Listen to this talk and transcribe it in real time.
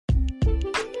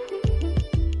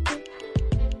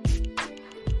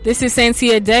This is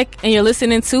Santia Deck, and you're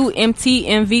listening to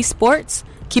MTMV Sports.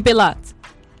 Keep it locked.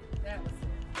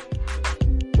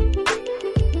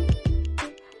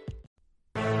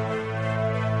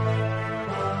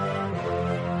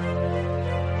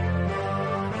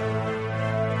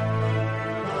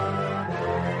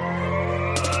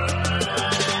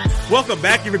 Welcome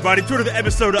back, everybody, to another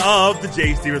episode of the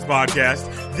Jay Stevens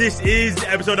Podcast. This is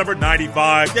episode number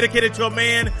 95, dedicated to a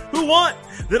man who won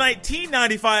the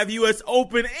 1995 U.S.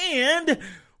 Open and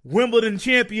Wimbledon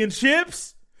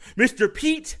Championships, Mr.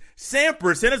 Pete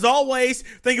Sampras. And as always,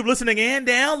 thank you for listening and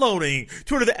downloading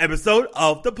to another episode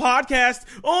of the podcast.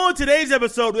 On today's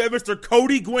episode, we have Mr.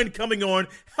 Cody Gwynn coming on,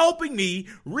 helping me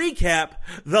recap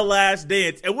The Last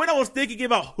Dance. And when I was thinking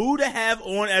about who to have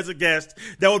on as a guest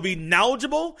that would be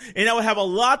knowledgeable and that would have a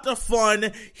lot of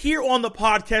fun here on the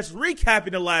podcast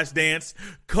recapping The Last Dance,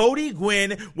 Cody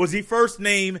Gwynn was the first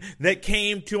name that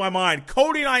came to my mind.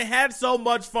 Cody and I had so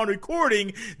much fun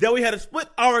recording that we had to split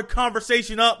our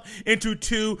conversation up into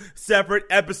two separate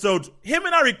episodes. Him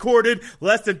and I recorded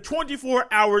less than 24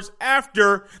 hours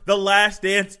after The Last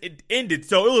Dance ended,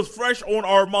 so it was fresh on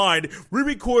our mind. We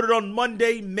recorded on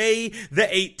Monday, May the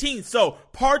 18th. So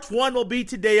part 1 will be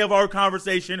today of our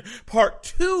conversation. Part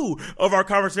 2 of our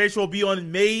conversation will be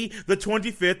on May the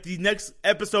 25th. The next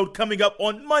episode coming up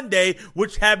on Monday,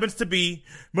 which happens to be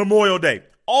Memorial Day.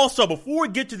 Also, before we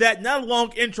get to that, not a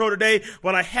long intro today,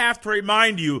 but I have to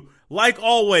remind you, like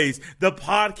always, the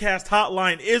podcast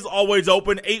hotline is always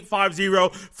open,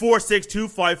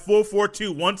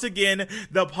 850-462-5442. Once again,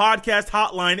 the podcast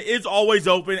hotline is always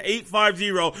open,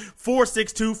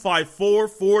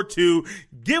 850-462-5442.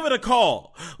 Give it a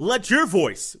call. Let your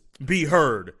voice be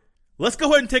heard. Let's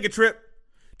go ahead and take a trip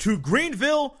to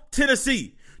Greenville,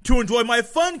 Tennessee, to enjoy my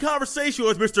fun conversation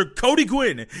with Mr. Cody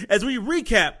Gwynn as we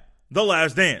recap The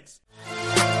Last Dance.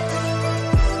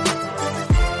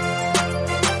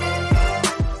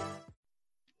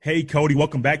 Hey, Cody,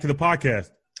 welcome back to the podcast.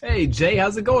 Hey, Jay,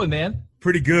 how's it going, man?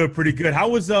 Pretty good, pretty good. How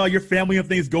was your family and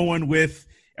things going with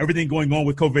everything going on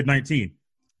with COVID-19?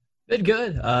 Been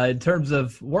good. In terms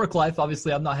of work life,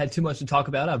 obviously, I've not had too much to talk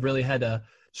about. I've really had to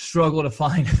struggle to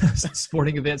find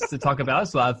sporting events to talk about,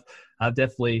 so I've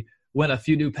definitely went a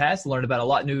few new paths, learned about a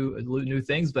lot new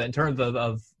things. But in terms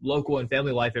of local and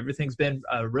family life, everything's been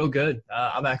real good.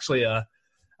 I'm actually, I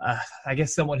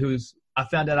guess, someone who's I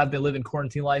found out I've been living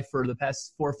quarantine life for the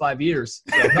past 4 or 5 years.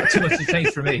 So not too much to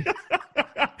change for me.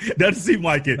 Doesn't seem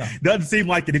like it. No. Doesn't seem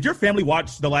like it. Did your family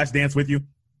watch The Last Dance with you?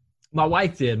 My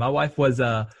wife did. My wife was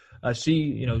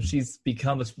she's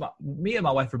become me and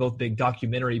my wife are both big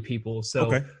documentary people.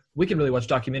 So we can really watch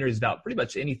documentaries about pretty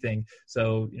much anything.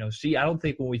 So, I don't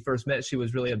think when we first met, she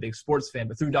was really a big sports fan,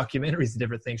 but through documentaries and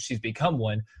different things, she's become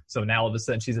one. So now all of a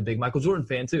sudden she's a big Michael Jordan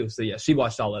fan too. So yeah, she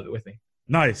watched all of it with me.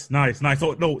 Nice.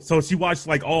 So she watched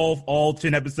like all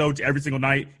 10 episodes every single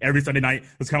night, every Sunday night.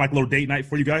 It was kind of like a little date night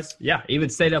for you guys. Yeah, even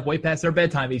stayed up way past their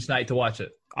bedtime each night to watch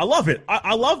it. I love it.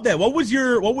 I love that. What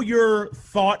were your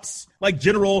thoughts, like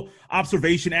general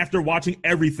observation after watching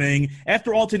everything,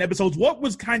 after all 10 episodes? What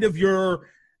was kind of your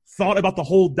thought about the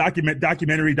whole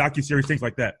documentary, docuseries, things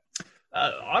like that?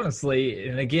 Honestly,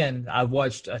 and again, I've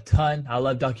watched a ton. I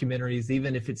love documentaries,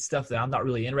 even if it's stuff that I'm not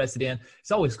really interested in.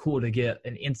 It's always cool to get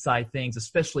an inside things,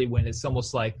 especially when it's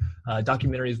almost like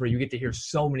documentaries where you get to hear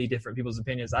so many different people's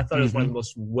opinions. I thought it was one of the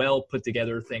most well put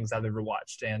together things I've ever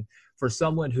watched. And for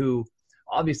someone who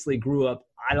obviously grew up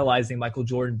idolizing Michael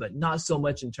Jordan, but not so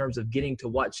much in terms of getting to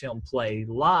watch him play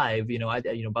live. By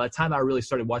the time I really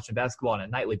started watching basketball on a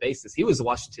nightly basis, he was a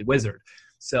Washington Wizard.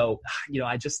 So,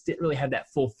 I just didn't really have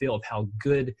that full feel of how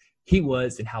good he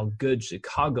was and how good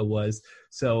Chicago was.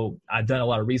 So I've done a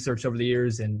lot of research over the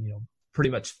years and, pretty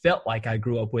much felt like I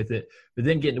grew up with it. But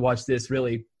then getting to watch this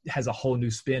really has a whole new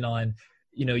spin on,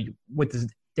 with the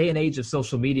day and age of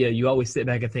social media, you always sit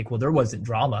back and think, well, there wasn't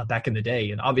drama back in the day.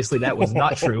 And obviously that was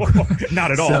not true. Not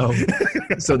at all.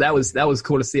 So that was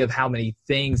cool to see of how many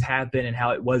things happened and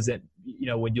how it wasn't,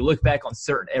 when you look back on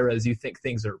certain eras, you think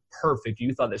things are perfect.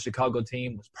 You thought the Chicago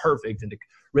team was perfect, and to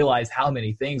realize how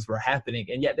many things were happening,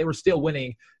 and yet they were still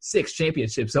winning 6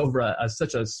 championships over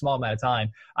such a small amount of time.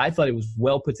 I thought it was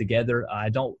well put together.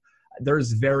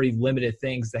 There's very limited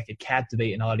things that could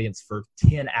captivate an audience for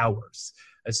 10 hours,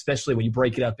 especially when you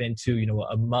break it up into,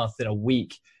 a month and a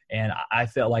week. And I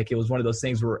felt like it was one of those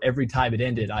things where every time it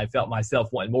ended, I felt myself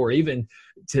wanting more, even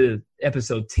to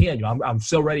episode 10. I'm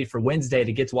so ready for Wednesday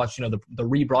to get to watch, the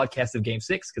rebroadcast of Game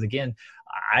 6. Because, again,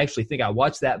 I actually think I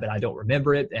watched that, but I don't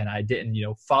remember it, and I didn't,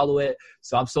 follow it.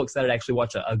 So I'm so excited to actually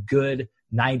watch a good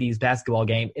 90s basketball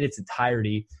game in its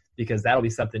entirety. because that'll be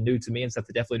something new to me and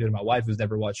something definitely new to my wife who's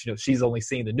never watched. She's only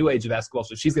seen the new age of basketball,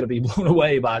 so she's going to be blown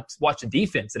away by watching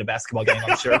defense in a basketball game,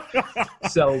 I'm sure.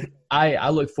 So I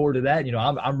look forward to that.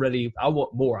 I'm ready. I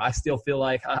want more. I still feel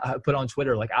like I put on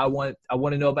Twitter, like I want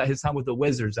to know about his time with the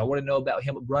Wizards. I want to know about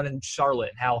him running Charlotte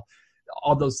and how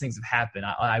all those things have happened.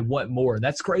 I want more. And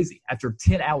that's crazy. After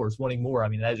 10 hours wanting more, I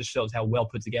mean, that just shows how well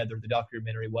put together the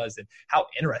documentary was and how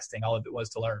interesting all of it was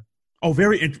to learn. Oh,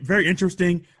 very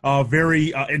interesting,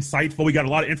 very insightful. We got a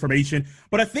lot of information.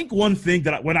 But I think one thing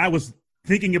that when I was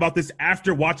thinking about this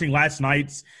after watching last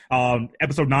night's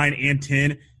episode 9 and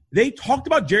 10, they talked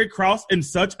about Jerry Krause in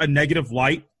such a negative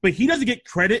light, but he doesn't get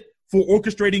credit for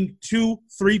orchestrating 2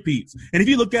 3-peats. And if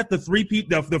you look at the three-peat,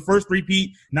 the first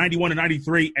three-peat, 91 and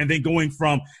 93, and then going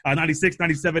from 96,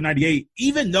 97, 98,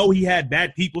 even though he had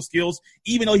bad people skills,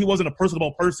 even though he wasn't a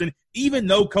personable person, even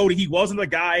though, Cody, he wasn't a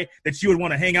guy that you would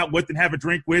want to hang out with and have a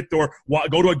drink with or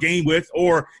go to a game with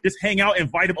or just hang out and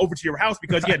invite him over to your house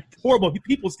because he had horrible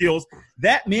people skills,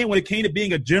 that man, when it came to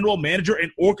being a general manager and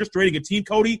orchestrating a team,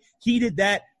 Cody, he did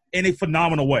that in a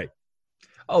phenomenal way.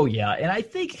 Oh, yeah. And I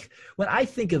think when I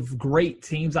think of great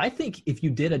teams, I think if you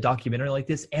did a documentary like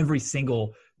this, every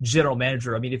single general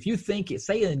manager, I mean, if you think,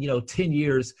 say in, 10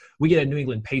 years, we get a New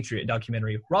England Patriot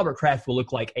documentary, Robert Kraft will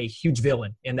look like a huge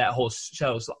villain in that whole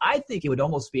show. So I think it would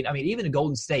almost be, I mean, even in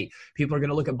Golden State, people are going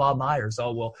to look at Bob Myers.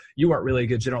 Oh, well, you weren't really a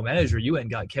good general manager. You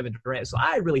hadn't got Kevin Durant. So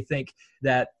I really think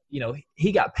that,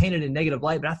 he got painted in negative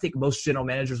light, but I think most general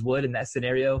managers would in that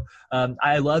scenario.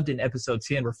 I loved in episode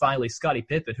 10 where finally Scottie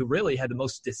Pippen, who really had the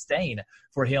most disdain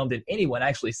for him than anyone,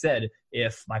 actually said,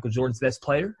 if Michael Jordan's the best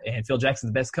player and Phil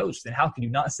Jackson's the best coach, then how can you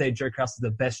not say Jerry Krause is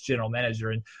the best general manager?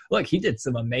 And look, he did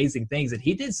some amazing things, and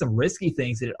he did some risky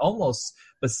things that almost,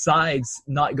 besides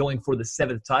not going for the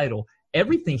 7th title,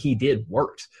 everything he did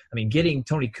worked. I mean, getting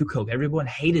Tony Kukoc, everyone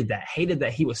hated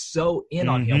that he was so in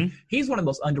on him. He's one of the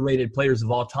most underrated players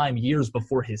of all time years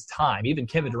before his time. Even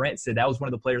Kevin Durant said that was one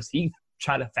of the players he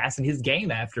tried to fasten his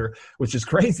game after, which is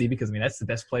crazy because, I mean, that's the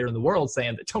best player in the world,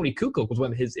 saying that Tony Kukoc was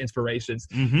one of his inspirations,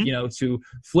 to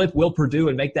flip Will Perdue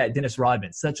and make that Dennis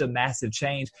Rodman. Such a massive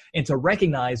change. And to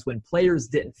recognize when players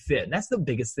didn't fit. And that's the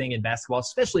biggest thing in basketball,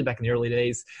 especially back in the early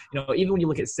days. Even when you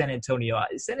look at San Antonio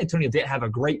didn't have a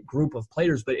great group of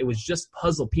players, but it was just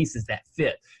puzzle pieces that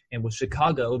fit. And with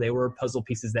Chicago, they were puzzle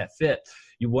pieces that fit.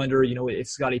 You wonder, if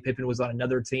Scottie Pippen was on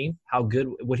another team, how good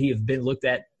would he have been looked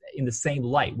at in the same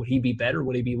light? Would he be better?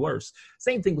 Would he be worse?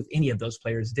 Same thing with any of those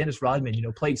players. Dennis Rodman,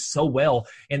 played so well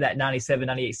in that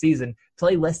 97-98 season,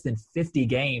 played less than 50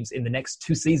 games in the next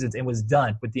 2 seasons and was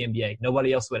done with the NBA.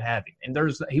 Nobody else would have him.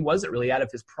 And he wasn't really out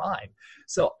of his prime.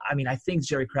 So, I mean, I think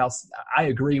Jerry Krause, I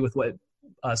agree with what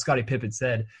Scottie Pippen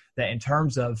said, that in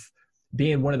terms of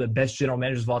being one of the best general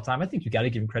managers of all time, I think you got to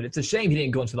give him credit. It's a shame he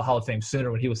didn't go into the Hall of Fame sooner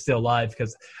when he was still alive,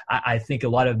 because I think a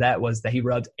lot of that was that he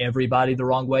rubbed everybody the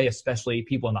wrong way, especially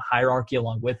people in the hierarchy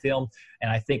along with him.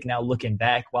 And I think now looking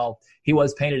back, while he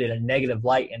was painted in a negative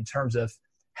light in terms of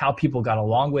how people got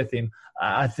along with him,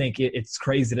 I think it's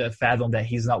crazy to fathom that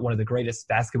he's not one of the greatest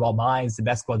basketball minds and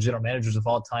basketball general managers of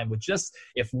all time, with just,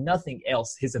 if nothing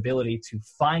else, his ability to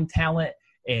find talent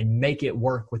and make it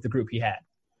work with the group he had.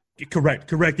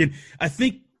 Correct. And I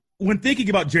think when thinking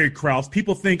about Jerry Krause,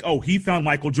 people think, oh, he found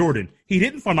Michael Jordan. He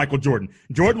didn't find Michael Jordan.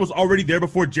 Jordan was already there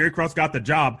before Jerry Krause got the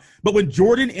job. But when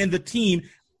Jordan and the team,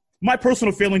 my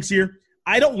personal feelings here,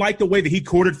 I don't like the way that he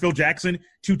courted Phil Jackson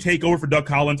to take over for Doug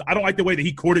Collins. I don't like the way that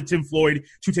he courted Tim Floyd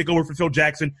to take over for Phil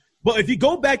Jackson. But if you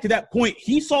go back to that point,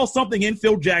 he saw something in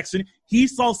Phil Jackson. He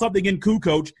saw something in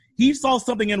Kukoc. He saw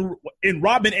something in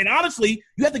Rodman. And honestly,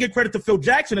 you have to give credit to Phil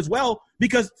Jackson as well,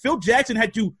 because Phil Jackson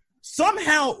had to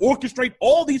somehow orchestrate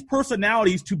all these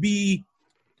personalities to be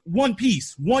one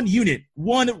piece, one unit,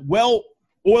 one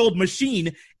well-oiled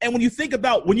machine. And when you think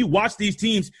about, when you watch these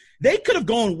teams, they could have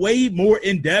gone way more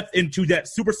in depth into that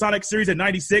Supersonic series at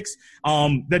 96,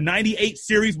 the 98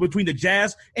 series between the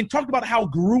Jazz, and talked about how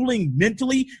grueling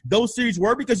mentally those series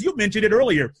were, because you mentioned it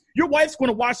earlier. Your wife's going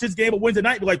to watch this game on Wednesday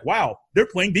night and be like, wow, they're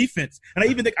playing defense. And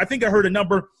I think I heard a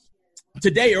number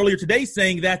earlier today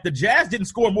saying that the Jazz didn't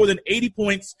score more than 80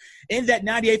 points in that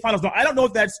 98 finals. Now, I don't know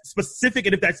if that's specific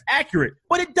and if that's accurate,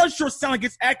 but it does sure sound like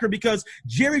it's accurate, because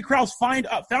Jerry Krause found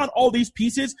all these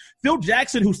pieces. Phil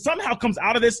Jackson, who somehow comes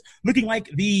out of this looking like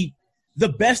the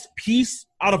best piece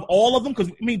out of all of them, because,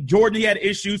 I mean, Jordan, he had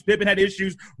issues, Pippen had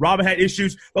issues, Robin had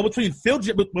issues, but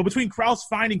between Krause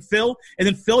finding Phil and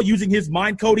then Phil using his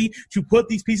mind, Cody, to put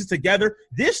these pieces together,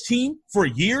 this team for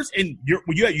years, and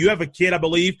you have a kid, I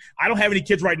believe. I don't have any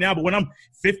kids right now, but when I'm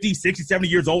 50, 60, 70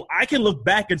 years old, I can look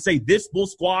back and say this Bull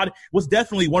squad was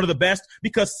definitely one of the best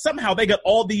because somehow they got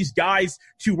all these guys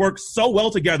to work so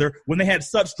well together when they had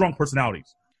such strong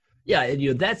personalities. Yeah,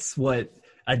 and that's what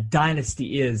a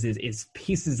dynasty is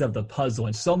pieces of the puzzle.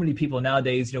 And so many people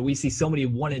nowadays, we see so many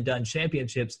one and done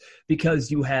championships because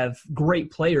you have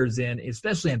great players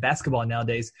especially in basketball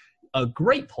nowadays. A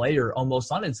great player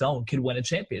almost on its own could win a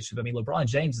championship. I mean, LeBron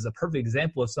James is a perfect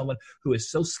example of someone who is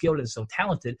so skilled and so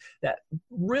talented that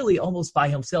really almost by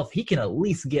himself, he can at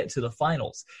least get to the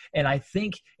finals. And I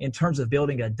think in terms of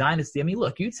building a dynasty, I mean,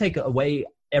 look, you take away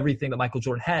everything that Michael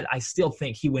Jordan had, I still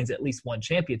think he wins at least one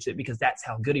championship because that's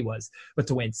how good he was. But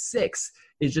to win 6,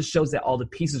 it just shows that all the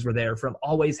pieces were there from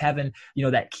always having,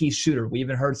 that key shooter. We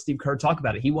even heard Steve Kerr talk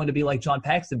about it. He wanted to be like John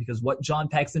Paxson because what John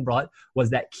Paxson brought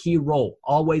was that key role,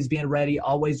 always being ready,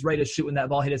 always ready to shoot when that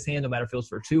ball hit his hand, no matter if it was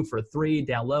for 2, for 3,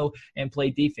 down low, and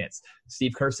play defense.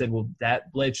 Steve Kerr said, well, that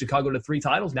led Chicago to 3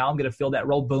 titles. Now I'm going to fill that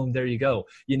role. Boom, there you go.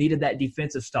 You needed that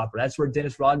defensive stopper. That's where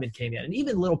Dennis Rodman came in. And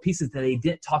even little pieces that they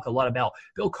didn't talk a lot about.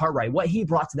 Bill Cartwright, what he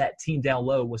brought to that team down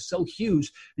low was so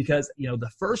huge because,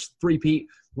 the first three-peat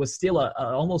was still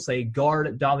almost a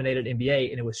guard-dominated NBA,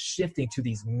 and it was shifting to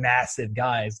these massive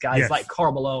guys yes. like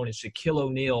Karl Malone and Shaquille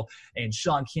O'Neal and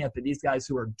Shawn Kemp and these guys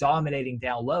who are dominating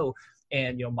down low.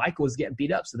 And, Michael was getting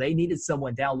beat up, so they needed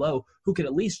someone down low who could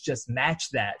at least just match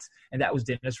that. And that was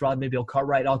Dennis Rodman, Bill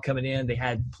Cartwright all coming in. They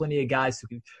had plenty of guys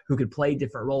who could play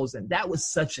different roles, and that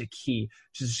was such a key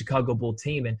to the Chicago Bull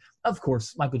team. And, of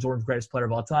course, Michael Jordan's greatest player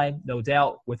of all time, no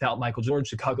doubt. Without Michael Jordan,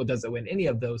 Chicago doesn't win any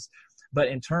of those. But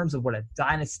in terms of what a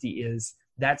dynasty is,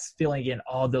 that's filling in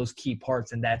all those key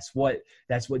parts, and that's what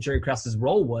Jerry Krause's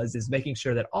role was, is making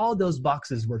sure that all those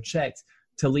boxes were checked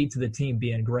to lead to the team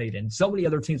being great. And so many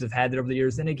other teams have had that over the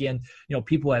years. And again,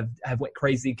 people have went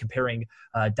crazy comparing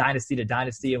dynasty to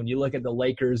dynasty. And when you look at the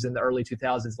Lakers in the early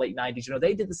 2000s, late 90s,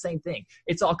 they did the same thing.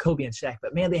 It's all Kobe and Shaq.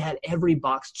 But, man, they had every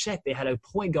box checked. They had a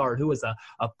point guard who was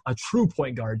a true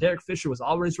point guard. Derek Fisher was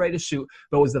always ready to shoot,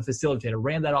 but was the facilitator,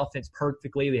 ran that offense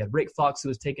perfectly. They had Rick Fox who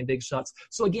was taking big shots.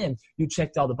 So, again, you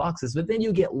checked all the boxes. But then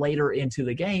you get later into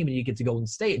the game and you get to Golden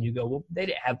State and you go, well,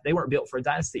 they weren't built for a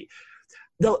dynasty.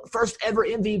 The first ever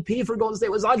MVP for Golden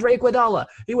State was Andre Iguodala.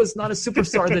 He was not a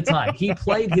superstar at the time. He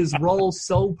played his role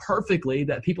so perfectly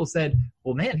that people said,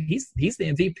 well, man, he's the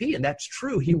MVP. And that's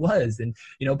true. He was. And,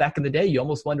 back in the day, you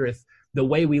almost wonder if the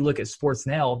way we look at sports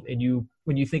now, and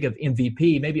when you think of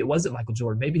MVP, maybe it wasn't Michael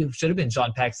Jordan. Maybe it should have been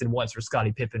John Paxson once or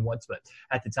Scottie Pippen once. But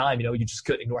at the time, you just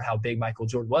couldn't ignore how big Michael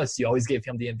Jordan was. So you always gave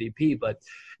him the MVP. But,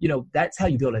 that's how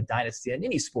you build a dynasty in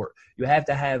any sport. You have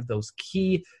to have those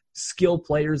key skill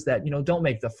players that, don't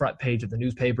make the front page of the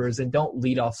newspapers and don't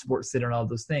lead off Sports Center and all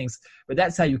those things. But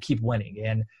that's how you keep winning.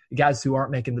 And the guys who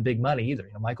aren't making the big money either.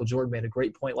 Michael Jordan made a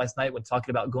great point last night when talking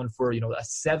about going for, a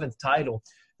 7th title,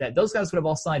 that those guys would have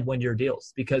all signed 1-year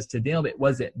deals because to them it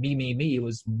wasn't me, it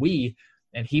was we.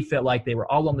 And he felt like they were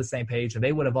all on the same page and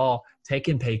they would have all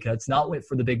taken pay cuts, not went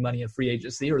for the big money in free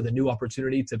agency or the new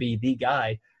opportunity to be the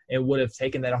guy, and would have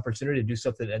taken that opportunity to do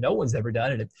something that no one's ever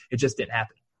done. And it just didn't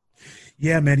happen.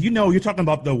 Yeah, man. You're talking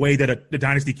about the way that the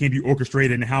dynasty can be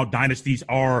orchestrated and how dynasties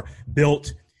are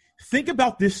built. Think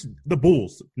about the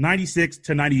Bulls, 96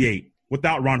 to 98,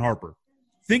 without Ron Harper.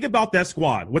 Think about that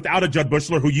squad without a Judd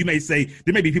Buechler, who you may say,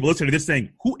 there may be people listening to this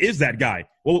saying, who is that guy?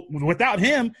 Well, without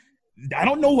him, I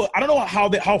don't know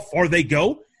how far they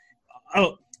go.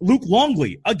 Luke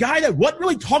Longley, a guy that wasn't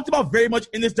really talked about very much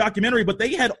in this documentary, but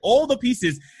they had all the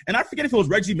pieces. And I forget if it was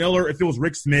Reggie Miller, if it was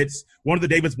Rick Smits, one of the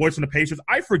Davis boys from the Pacers.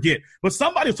 I forget. But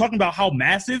somebody was talking about how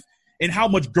massive and how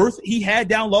much girth he had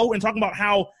down low and talking about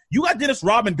how you got Dennis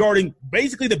Rodman guarding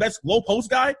basically the best low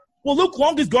post guy. Well, Luke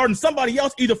Long is guarding somebody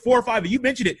else, either 4 or 5. You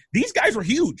mentioned it. These guys are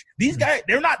huge. These guys,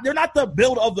 they're not the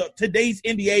build of today's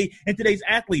NBA and today's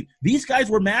athlete. These guys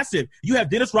were massive. You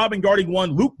have Dennis Rodman guarding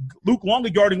one, Luke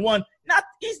Longley guarding one.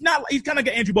 He's kind of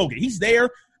like Andrew Bogut. He's there,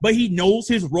 but he knows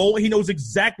his role. He knows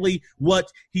exactly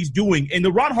what he's doing. And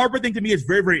the Ron Harper thing to me is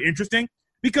very, very interesting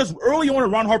because early on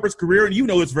in Ron Harper's career, and you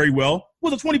know this very well,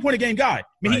 was a 20-point-a-game guy. I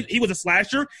mean, right. He was a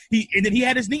slasher. And then he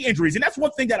had his knee injuries. And that's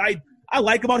one thing that I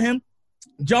like about him.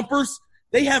 Jumpers,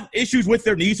 they have issues with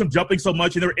their knees from jumping so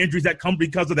much, and there are injuries that come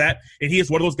because of that. And he is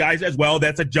one of those guys as well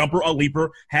that's a jumper, a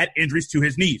leaper, had injuries to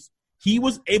his knees. he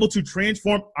was able to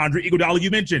transform Andre Iguodala,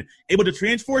 you mentioned, able to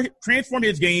transform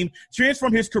his game,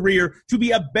 transform his career to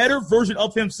be a better version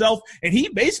of himself. And he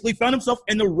basically found himself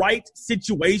in the right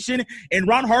situation. And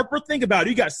Ron Harper, think about it.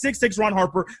 You got 6'6" Ron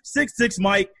Harper, 6'6"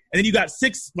 Mike, and then you got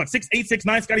 6'8",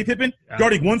 6'9" Scottie Pippen,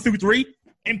 guarding 1 through 3.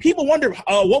 And people wonder,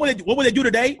 what would they do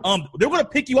today? They're going to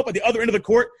pick you up at the other end of the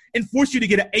court and force you to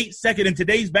get an 8-second in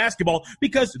today's basketball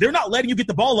because they're not letting you get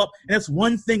the ball up. And that's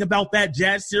one thing about that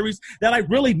Jazz series that I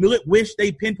really wish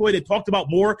they pinpointed and talked about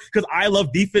more because I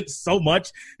love defense so much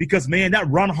because, man, that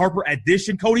Ron Harper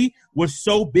addition, Cody, was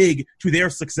so big to their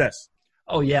success.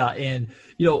 Oh, yeah. And,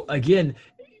 again –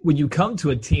 when you come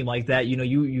to a team like that,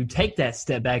 you take that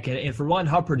step back. And for Ron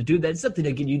Harper to do that, it's something,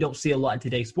 again, you don't see a lot in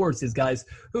today's sports is guys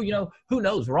who, who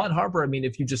knows? Ron Harper, I mean,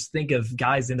 if you just think of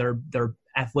guys in their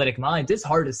athletic minds, it's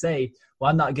hard to say,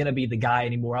 well, I'm not going to be the guy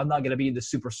anymore. I'm not going to be the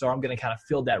superstar. I'm going to kind of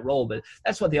fill that role. But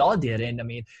that's what they all did. And, I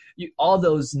mean, all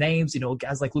those names,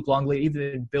 guys like Luke Longley,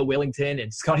 even Bill Wellington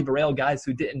and Scotty Burrell, guys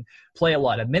who didn't play a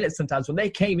lot of minutes sometimes, when they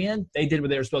came in, they did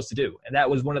what they were supposed to do. And that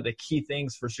was one of the key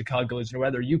things for Chicago is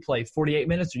whether you play 48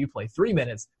 minutes or you play 3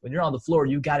 minutes, when you're on the floor,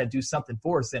 you got to do something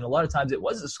for us. And a lot of times it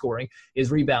wasn't scoring, it was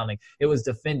rebounding, it was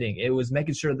defending, it was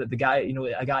making sure that the guy,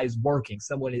 a guy is working,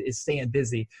 someone is staying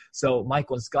busy. So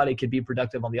Michael and Scotty could be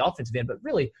productive on the offensive end, but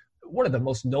really, one of the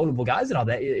most notable guys in all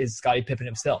that is Scottie Pippen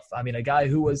himself. I mean, a guy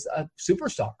who was a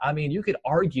superstar. I mean, you could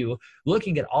argue,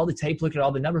 looking at all the tape, looking at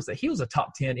all the numbers, that he was a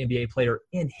top 10 NBA player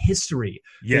in history.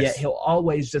 Yes. Yet he'll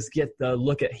always just get the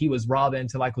look at he was Robin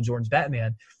to Michael Jordan's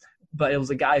Batman. But it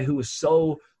was a guy who was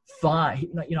so fine.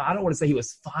 I don't want to say he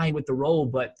was fine with the role,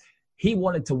 but he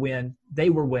wanted to win. They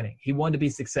were winning. He wanted to be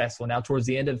successful. Now, towards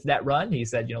the end of that run, he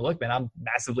said, look, man, I'm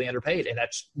massively underpaid. And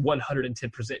that's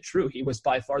 110% true. He was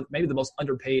by far maybe the most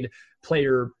underpaid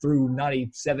player through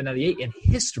 97, 98 in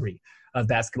history of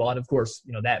basketball. And, of course,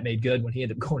 that made good when he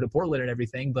ended up going to Portland and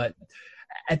everything. But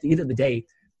at the end of the day,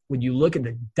 when you look at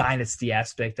the dynasty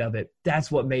aspect of it, that's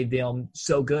what made them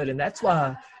so good. And that's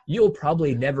why you'll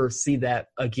probably never see that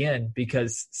again,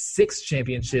 because 6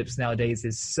 championships nowadays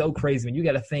is so crazy. When you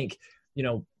got to think,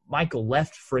 Michael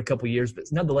left for a couple years, but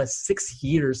nonetheless, 6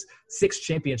 years, 6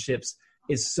 championships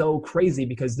is so crazy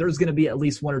because there's going to be at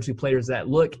least 1 or 2 players that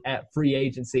look at free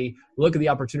agency, look at the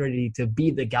opportunity to be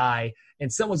the guy,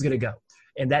 and someone's going to go.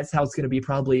 And that's how it's going to be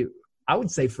probably, I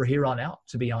would say, for here on out,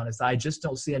 to be honest. I just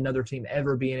don't see another team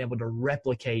ever being able to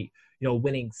replicate,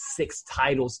 winning 6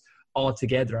 titles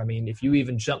altogether. I mean, if you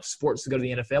even jump sports to go to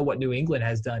the NFL, what New England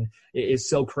has done is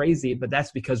so crazy, but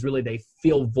that's because really they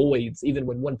fill voids. Even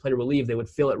when one player will leave, they would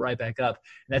fill it right back up.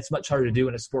 And that's much harder to do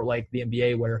in a sport like the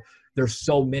NBA where there's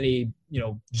so many,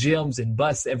 gyms and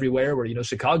busts everywhere where,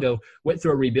 Chicago went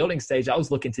through a rebuilding stage. I was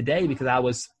looking today because I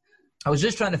was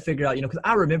just trying to figure out, because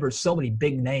I remember so many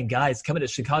big name guys coming to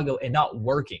Chicago and not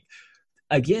working.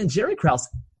 Again, Jerry Krause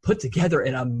put together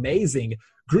an amazing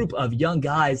group of young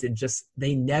guys and just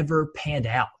they never panned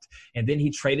out. And then he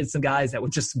traded some guys that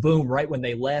would just boom right when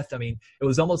they left. I mean, it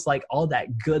was almost like all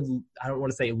that good, I don't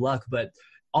want to say luck, but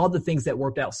all the things that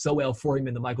worked out so well for him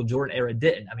in the Michael Jordan era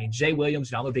didn't. I mean, Jay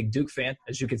Williams, I'm a big Duke fan,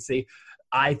 as you can see.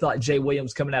 I thought Jay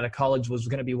Williams coming out of college was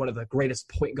going to be one of the greatest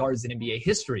point guards in NBA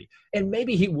history. And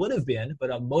maybe he would have been, but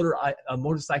a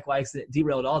motorcycle accident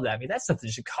derailed all that. I mean, that's something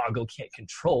Chicago can't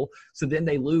control. So then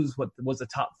they lose what was a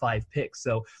top 5 pick.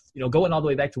 So, going all the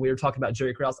way back to we were talking about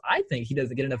Jerry Krause, I think he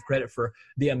doesn't get enough credit for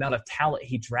the amount of talent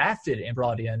he drafted and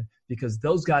brought in because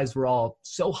those guys were all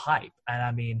so hype. And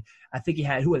I mean, I think he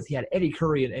had Eddie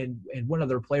Curry and one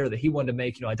other player that he wanted to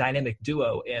make, a dynamic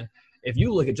duo. And if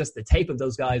you look at just the tape of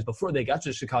those guys before they got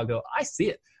to Chicago, I see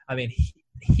it. I mean,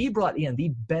 he brought in the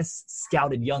best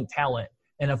scouted young talent,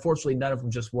 and unfortunately none of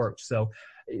them just worked. So,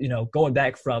 going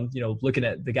back from, looking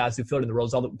at the guys who filled in the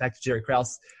roles all the way back to Jerry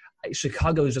Krause,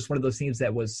 Chicago is just one of those teams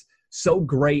that was so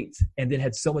great and then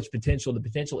had so much potential. The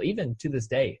potential, even to this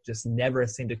day, just never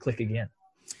seemed to click again.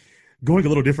 Going a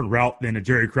little different route than a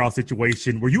Jerry Krause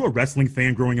situation, were you a wrestling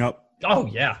fan growing up? Oh,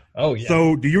 yeah.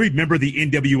 So do you remember the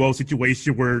NWO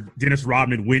situation where Dennis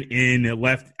Rodman went in and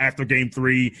left after Game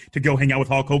 3 to go hang out with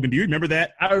Hulk Hogan? Do you remember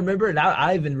that? I remember, and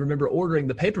I even remember ordering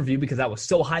the pay-per-view because I was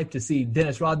so hyped to see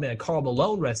Dennis Rodman and Karl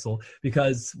Malone wrestle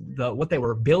because what they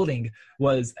were building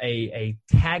was a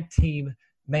tag team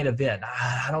main event.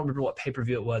 I don't remember what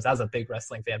pay-per-view it was. I was a big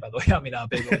wrestling fan, by the way. I mean, a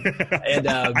big one. And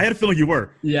I had a feeling you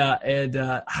were. Yeah, and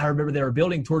I remember they were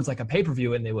building towards like a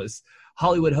pay-per-view, and it was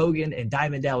Hollywood Hogan and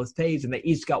Diamond Dallas Page, and they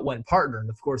each got one partner. And,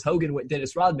 of course, Hogan went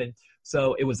Dennis Rodman.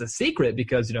 So it was a secret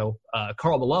because,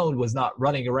 Karl Malone was not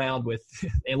running around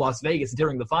in Las Vegas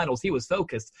during the finals. He was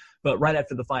focused. But right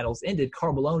after the finals ended,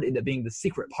 Karl Malone ended up being the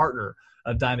secret partner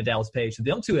of Diamond Dallas Page. So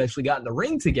them two actually got in the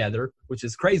ring together, which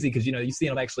is crazy because, you see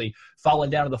them actually falling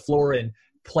down to the floor and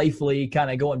playfully kind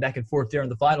of going back and forth during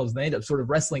the finals. And they end up sort of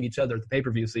wrestling each other at the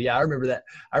pay-per-view. So, yeah, I remember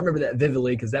that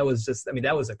vividly because that was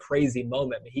that was a crazy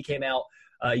moment. He came out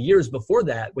years before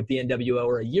that with the NWO,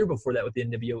 or a year before that with the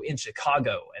NWO in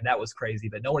Chicago, and that was crazy.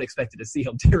 But no one expected to see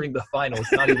him during the finals,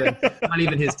 not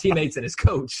even his teammates and his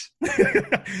coach.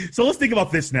 So let's think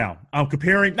about this now. I'm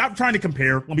comparing, not trying to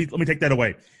compare. Let me take that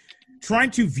away.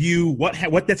 Trying to view what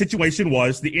that situation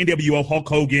was, the NWO, Hulk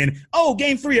Hogan. Oh,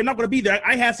 game 3, I'm not going to be there.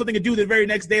 I have something to do the very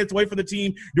next day. It's away for the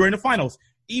team during the finals.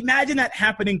 Imagine that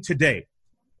happening today.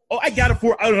 Oh, I got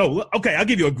it I don't know. Okay, I'll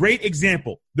give you a great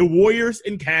example. The Warriors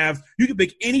and Cavs, you can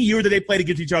pick any year that they played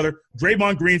against each other.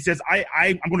 Draymond Green says,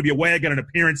 I'm going to be away. I got an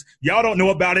appearance. Y'all don't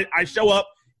know about it. I show up.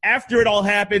 After it all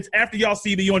happens, after y'all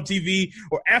see me on TV,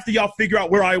 or after y'all figure out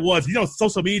where I was,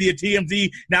 social media, TMZ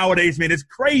nowadays, man, it's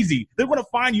crazy. They're going to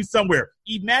find you somewhere.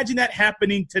 Imagine that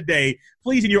happening today.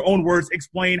 Please, in your own words,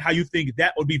 explain how you think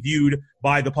that would be viewed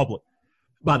by the public.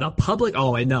 By the public?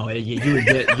 Oh, I know. You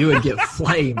would get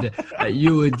flamed.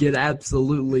 You would get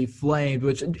absolutely flamed,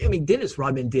 which, Dennis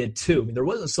Rodman did too. There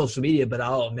wasn't social media, but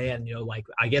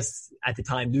I guess at the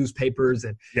time, newspapers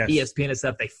and ESPN and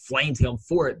stuff, they flamed him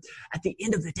for it. At the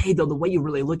end of the day, though, the way you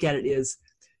really look at it is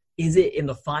it in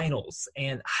the finals?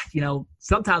 And,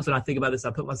 sometimes when I think about this, I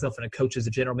put myself in a coach's,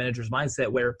 a general manager's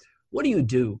mindset where, what do you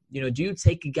do? Do you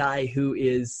take a guy who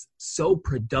is so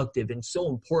productive and so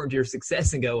important to your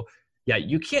success and go, yeah,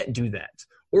 you can't do that?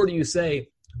 Or do you say,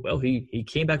 well, he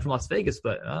came back from Las Vegas,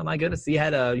 but oh my goodness, he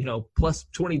had a plus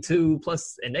 22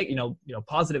 plus and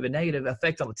positive and negative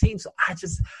effect on the team. So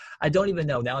I don't even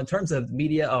know. Now in terms of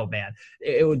media, oh man,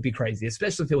 it would be crazy,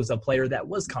 especially if it was a player that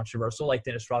was controversial like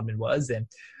Dennis Rodman was, and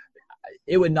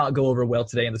it would not go over well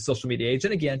today in the social media age.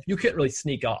 And again, you couldn't really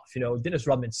sneak off. Dennis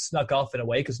Rodman snuck off in a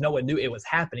way because no one knew it was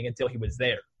happening until he was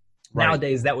there. Right.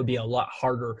 Nowadays, that would be a lot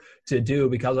harder to do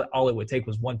because all it would take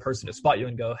was one person to spot you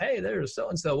and go, hey, there's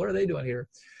so-and-so. What are they doing here?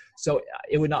 So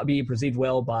it would not be perceived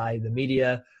well by the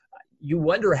media. You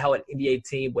wonder how an NBA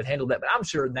team would handle that. But I'm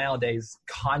sure nowadays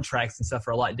contracts and stuff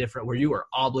are a lot different where you are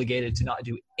obligated to not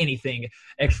do anything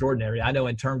extraordinary. I know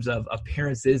in terms of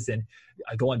appearances and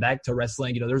going back to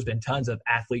wrestling, there's been tons of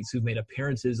athletes who've made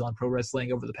appearances on pro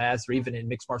wrestling over the past or even in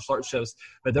mixed martial arts shows,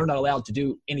 but they're not allowed to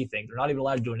do anything. They're not even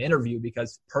allowed to do an interview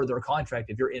because per their contract,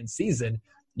 if you're in season,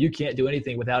 you can't do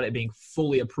anything without it being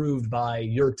fully approved by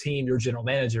your team, your general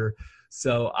manager.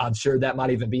 So I'm sure that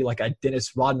might even be like a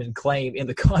Dennis Rodman claim in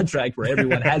the contract where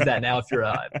everyone has that now if you're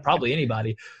probably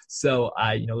anybody. So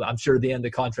I'm sure the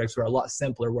contracts were a lot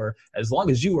simpler where as long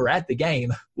as you were at the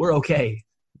game, we're okay.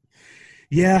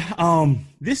 Yeah,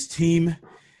 this team,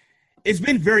 it's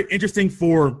been very interesting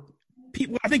for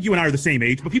people. I think you and I are the same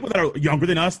age, but people that are younger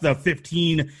than us, the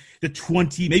 15, the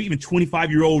 20, maybe even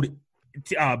 25-year-old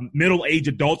middle-aged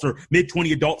adults or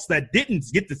mid-20 adults that didn't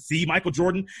get to see Michael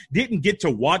Jordan, didn't get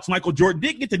to watch Michael Jordan,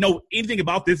 didn't get to know anything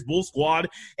about this Bull squad,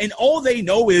 and all they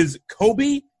know is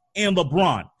Kobe and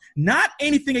LeBron. Not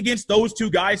anything against those two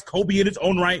guys, Kobe in his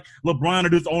own right, LeBron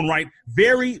in his own right.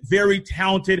 Very, very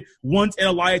talented,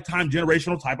 once-in-a-lifetime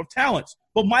generational type of talents.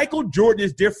 But Michael Jordan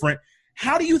is different.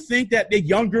 How do you think that the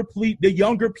younger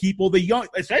people,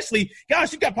 especially,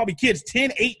 gosh, you got probably kids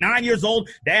 10, 8, 9 years old,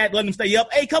 dad letting them stay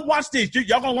up. Hey, come watch this.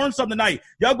 Y'all going to learn something tonight.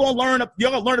 Y'all going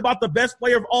to learn about the best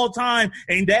player of all time,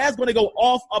 and dad's going to go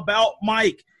off about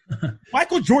Mike.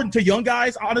 Michael Jordan to young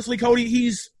guys, honestly, Cody,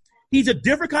 he's a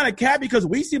different kind of cat because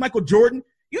we see Michael Jordan.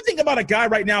 You think about a guy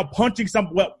right now punching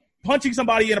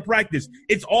somebody in a practice.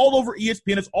 It's all over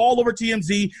ESPN. It's all over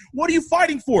TMZ. What are you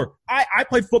fighting for? I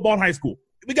played football in high school.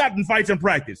 We got in fights in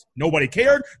practice. Nobody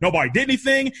cared. Nobody did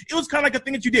anything. It was kind of like a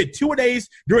thing that you did 2-a-days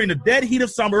during the dead heat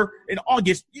of summer in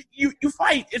August. You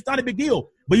fight. It's not a big deal.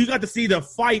 But you got to see the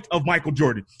fight of Michael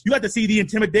Jordan. You got to see the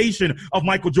intimidation of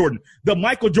Michael Jordan. The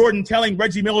Michael Jordan telling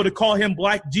Reggie Miller to call him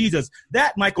Black Jesus.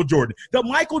 That Michael Jordan. The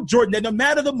Michael Jordan that no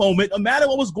matter the moment, no matter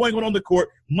what was going on the court,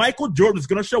 Michael Jordan is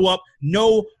going to show up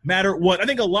no matter what. I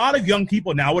think a lot of young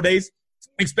people nowadays,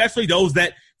 especially those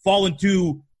that fall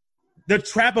into the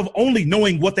trap of only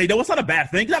knowing what they know. It's not a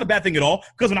bad thing. It's not a bad thing at all.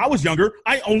 Because when I was younger,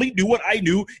 I only knew what I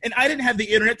knew, and I didn't have the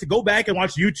internet to go back and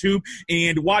watch YouTube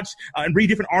and watch and read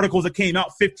different articles that came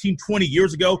out 15, 20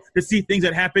 years ago to see things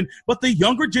that happened. But the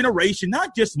younger generation,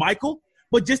 not just Michael,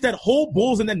 but just that whole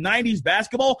Bulls in the 90s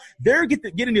basketball, they're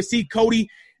getting to see, Cody,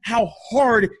 how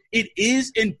hard it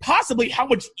is and possibly how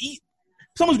much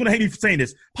someone's going to hate me for saying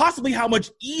this, possibly how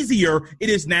much easier it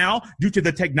is now due to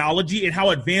the technology and how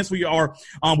advanced we are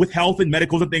with health and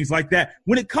medicals and things like that.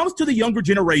 When it comes to the younger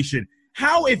generation,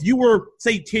 how, if you were,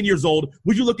 say, 10 years old,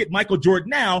 would you look at Michael Jordan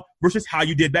now versus how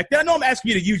you did back then? I know I'm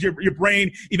asking you to use your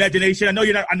brain imagination.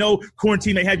 I know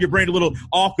quarantine may have your brain a little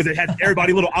off because it has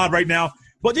everybody a little odd right now.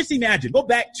 But just imagine, go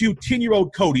back to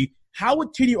 10-year-old Cody. How would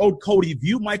 10-year-old Cody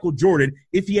view Michael Jordan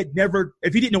if he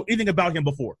didn't know anything about him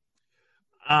before?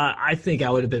 I think I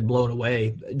would have been blown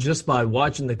away just by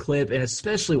watching the clip, and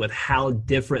especially with how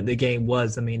different the game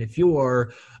was. I mean, if you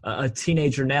are a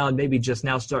teenager now and maybe just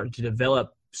now starting to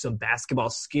develop some basketball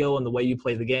skill in the way you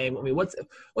play the game. I mean, what's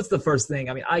the first thing?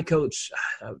 I mean, I've coached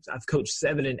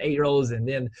 7 and 8-year-olds and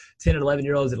then 10 and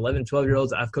 11-year-olds and 11 and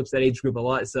 12-year-olds. I've coached that age group a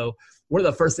lot. So one of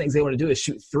the first things they want to do is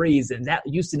shoot threes. And that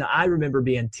used to, I remember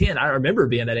being 10. I remember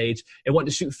being that age and wanted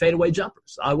to shoot fadeaway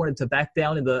jumpers. I wanted to back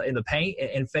down in the paint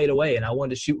and fade away. And I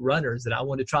wanted to shoot runners, and I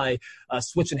wanted to try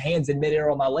switching hands in midair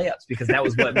on my layups because that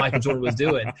was what Michael Jordan was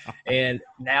doing. And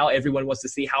now everyone wants to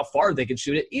see how far they can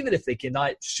shoot it, even if they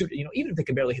cannot shoot it. Even if they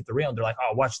can barely hit the rim, they're like,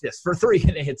 oh, watch this for three,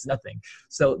 and it hits nothing.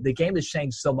 So the game has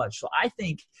changed so much. So I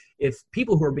think if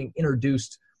people who are being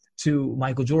introduced to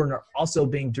Michael Jordan are also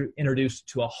being introduced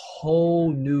to a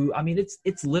whole new, I mean,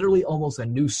 it's literally almost a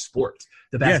new sport,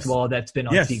 the basketball that's been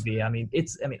on TV. I mean,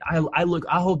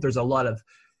 I hope there's a lot of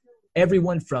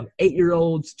everyone from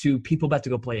 8-year-olds to people about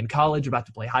to go play in college, about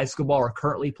to play high school ball, or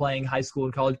currently playing high school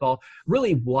and college ball,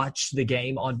 really watch the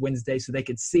game on Wednesday so they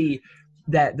could see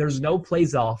that there's no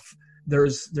plays off.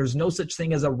 There's no such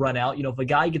thing as a run out. If a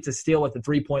guy gets a steal at the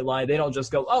 3-point line, they don't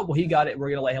just go, oh, well, he got it, we're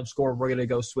going to let him score, we're going to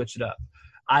go switch it up.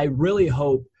 I really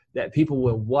hope that people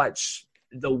will watch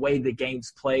the way the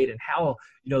game's played and how,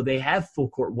 they have full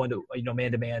court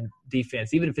man-to-man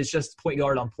defense, even if it's just point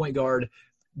guard on point guard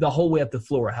the whole way up the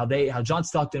floor, how John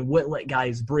Stockton wouldn't let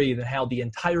guys breathe, and how the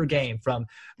entire game from,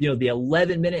 the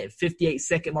 11-minute and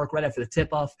 58-second mark right after the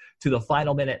tip-off to the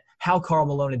final minute, how Karl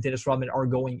Malone and Dennis Rodman are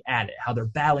going at it, how they're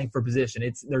battling for position.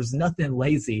 There's nothing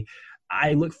lazy.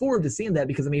 I look forward to seeing that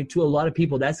because, to a lot of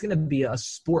people, that's going to be a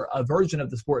version of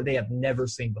the sport they have never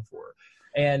seen before.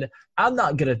 And I'm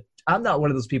not one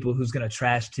of those people who's going to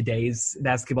trash today's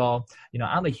basketball.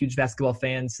 I'm a huge basketball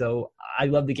fan, so I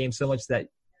love the game so much that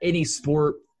any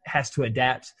sport has to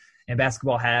adapt, and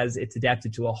basketball has. It's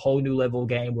adapted to a whole new level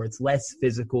game where it's less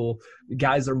physical.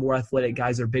 Guys are more athletic.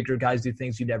 Guys are bigger. Guys do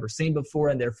things you've never seen before,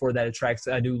 and therefore that attracts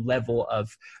a new level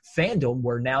of fandom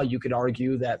where now you could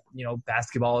argue that,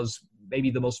 basketball is maybe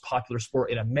the most popular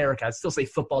sport in America. I'd still say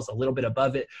football's a little bit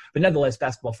above it, but nonetheless,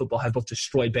 basketball and football have both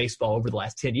destroyed baseball over the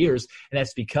last 10 years, and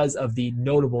that's because of the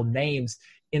notable names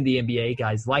in the NBA,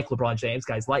 guys like LeBron James,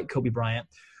 guys like Kobe Bryant.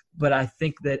 But I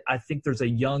think there's a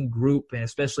young group, and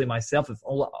especially myself, if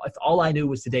all I knew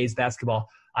was today's basketball,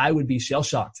 I would be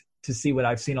shell-shocked to see what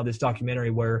I've seen on this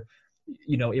documentary where,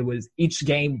 it was each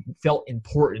game felt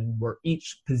important, where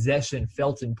each possession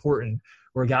felt important,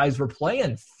 where guys were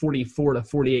playing 44 to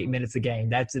 48 minutes a game.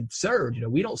 That's absurd.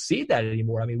 We don't see that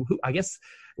anymore. I guess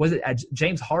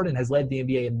James Harden has led the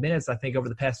NBA in minutes, I think, over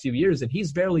the past few years, and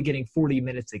he's barely getting 40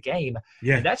 minutes a game.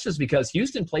 Yeah. And that's just because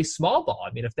Houston plays small ball.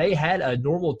 If they had a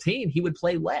normal team, he would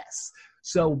play less.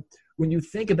 So when you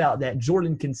think about that,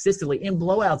 Jordan consistently, in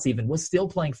blowouts even, was still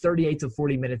playing 38 to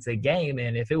 40 minutes a game.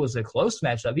 And if it was a close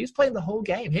matchup, he was playing the whole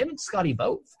game. Him and Scotty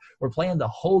both were playing the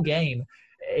whole game.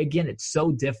 Again, it's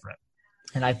so different.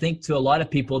 And I think to a lot of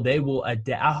people, they will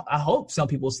adapt. I hope some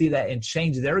people see that and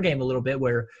change their game a little bit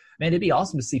where, man, it'd be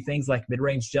awesome to see things like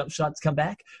mid-range jump shots come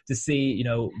back, to see,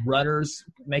 runners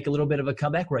make a little bit of a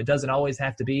comeback where it doesn't always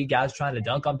have to be guys trying to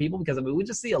dunk on people, because, we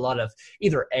just see a lot of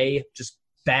either just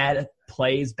bad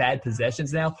plays, bad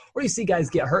possessions now, or you see guys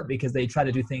get hurt because they try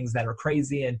to do things that are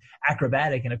crazy and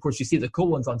acrobatic. And of course you see the cool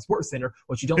ones on SportsCenter.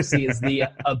 What you don't see is the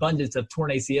abundance of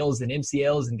torn ACLs and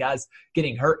MCLs and guys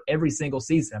getting hurt every single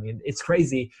season. It's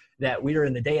crazy that we are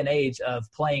in the day and age of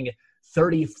playing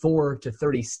 34 to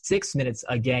 36 minutes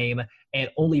a game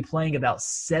and only playing about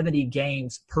 70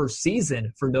 games per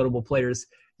season for notable players.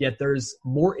 Yet there's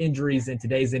more injuries in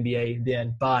today's NBA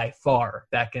than by far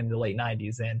back in the late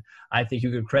 90s. And I think you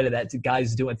could credit that to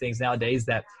guys doing things nowadays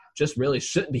that just really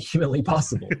shouldn't be humanly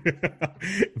possible.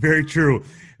 Very true.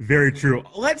 Very true.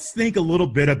 Let's think a little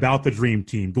bit about the Dream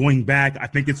Team. Going back, I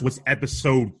think this was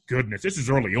episode, this is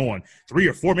early on, 3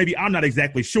 or 4 maybe, I'm not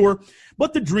exactly sure.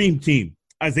 But the Dream Team,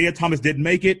 Isaiah Thomas didn't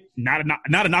make it. Not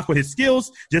a knock on his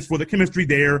skills, just for the chemistry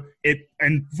there.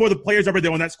 And for the players over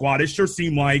there on that squad, it sure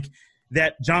seemed like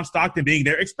that John Stockton being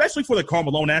there, especially for the Karl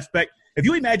Malone aspect. If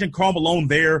you imagine Karl Malone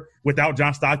there without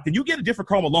John Stockton, you get a different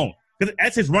Karl Malone because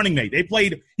that's his running mate. He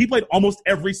played almost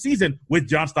every season with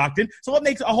John Stockton, so it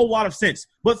makes a whole lot of sense.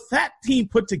 But that team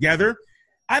put together,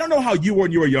 I don't know how you were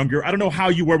when you were younger. I don't know how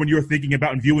you were when you were thinking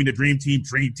about and viewing the Dream Team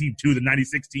 2, the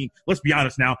 96 team. Let's be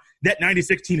honest now. That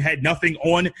 96 team had nothing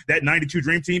on that 92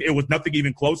 Dream Team. It was nothing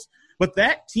even close. But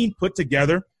that team put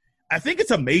together, I think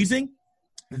it's amazing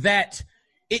that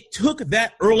it took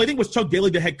that early. I think it was Chuck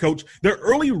Daly, the head coach, their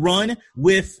early run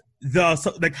with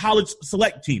the college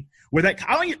select team. Where that,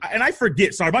 I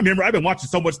forget, sorry, my memory, I've been watching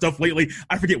so much stuff lately.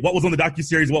 I forget what was on the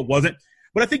docuseries, what wasn't.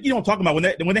 But I think you know what I'm talking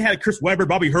about when they had Chris Webber,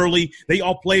 Bobby Hurley, they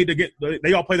all played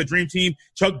the Dream Team.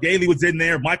 Chuck Daly was in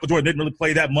there. Michael Jordan didn't really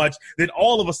play that much. Then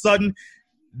all of a sudden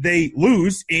they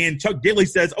lose, and Chuck Daly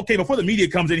says, "Okay, before the media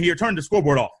comes in here, turn the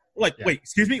scoreboard off." We're like, wait,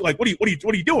 excuse me? Like, what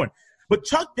are you doing? But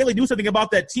Chuck Daly knew something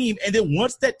about that team, and then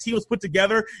once that team was put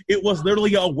together, it was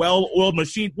literally a well-oiled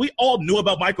machine. We all knew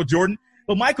about Michael Jordan,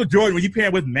 but Michael Jordan, when you pair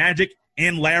him with Magic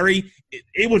and Larry,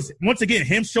 it was once again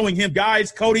him showing him,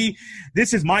 guys, Cody,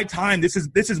 this is my time. This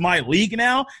is my league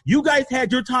now. You guys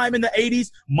had your time in the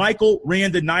 80s. Michael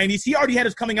ran the 90s. He already had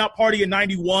his coming out party in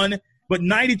 91, but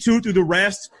 92 through the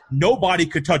rest, nobody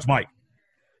could touch Mike.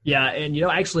 Yeah, and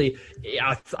actually,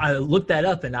 I looked that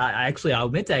up, and I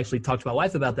meant to actually talk to my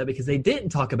wife about that because they didn't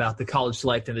talk about the college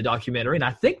select in the documentary, and I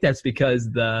think that's because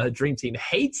the Dream Team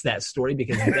hates that story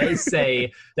because they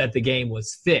say that the game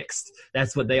was fixed.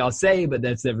 That's what they all say, but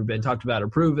that's never been talked about or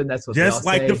proven. That's what just they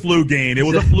all like say. The flu game. It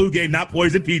was a flu game, not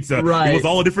poison pizza. Right. It was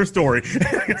all a different story.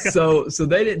 So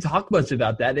they didn't talk much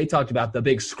about that. They talked about the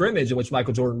big scrimmage in which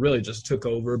Michael Jordan really just took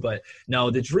over. But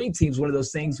no, the Dream Team's one of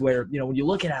those things where when you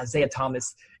look at Isaiah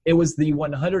Thomas, it was the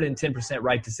 110%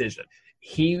 right decision.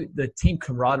 The team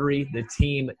camaraderie, the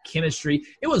team chemistry,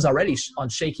 it was already on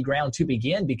shaky ground to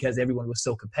begin because everyone was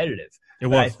so competitive. It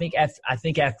was. But I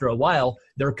think after a while,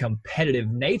 their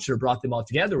competitive nature brought them all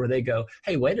together where they go,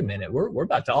 hey, wait a minute, we're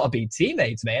about to all be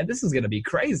teammates, man. This is going to be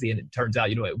crazy. And it turns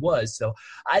out, it was. So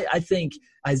I think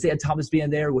Isaiah Thomas being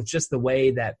there with just the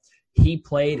way that he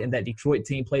played and that Detroit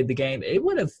team played the game, it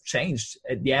would have changed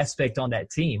the aspect on that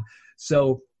team.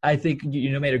 So I think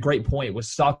you made a great point with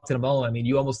Stockton and Malone. I mean,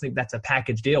 you almost think that's a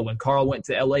package deal. When Karl went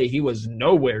to L.A., he was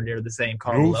nowhere near the same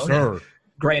Karl Malone. Sir.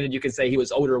 Granted, you could say he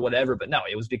was older or whatever, but no,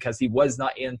 it was because he was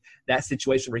not in that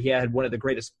situation where he had one of the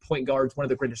greatest point guards, one of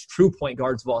the greatest true point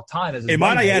guards of all time. And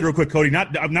might I add real quick, Cody,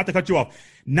 not to cut you off,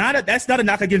 that's not a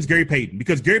knock against Gary Payton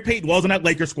because Gary Payton was on that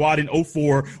Lakers squad in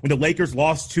 2004 when the Lakers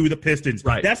lost to the Pistons.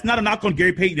 Right. That's not a knock on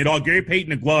Gary Payton at all. Gary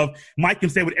Payton, the glove, Mike can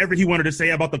say whatever he wanted to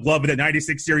say about the glove in the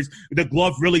 96 series. The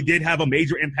glove really did have a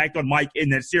major impact on Mike in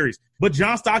that series. But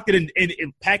John Stockton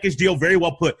and package deal, very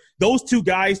well put. Those two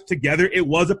guys together, it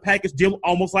was a package deal,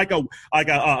 almost like a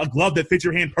glove that fits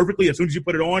your hand perfectly as soon as you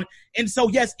put it on. And so,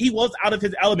 yes, he was out of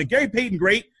his element. Gary Payton,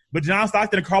 great, but John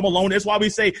Stockton and Karl Malone, that's why we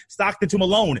say Stockton to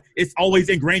Malone. It's always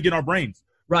ingrained in our brains.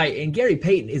 Right, and Gary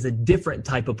Payton is a different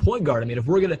type of point guard. I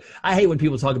mean, I hate when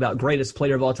people talk about greatest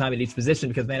player of all time at each position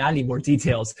because, man, I need more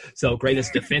details. So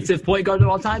greatest defensive point guard of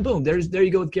all time, boom, there you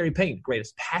go with Gary Payton.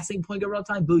 Greatest passing point guard of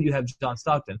all time, boom, you have John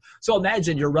Stockton. So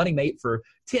imagine your running mate for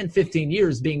 10, 15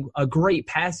 years being a great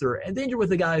passer, and then you're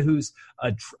with a guy who's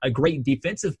a great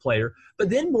defensive player, but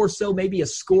then more so maybe a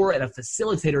scorer and a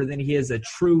facilitator than he is a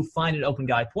true find an open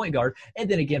guy point guard. And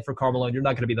then again, for Karl Malone, you're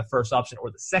not going to be the first option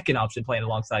or the second option playing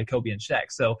alongside Kobe and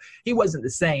Shaq. So he wasn't the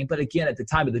same. But again, at the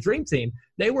time of the Dream Team,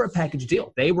 they were a package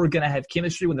deal. They were going to have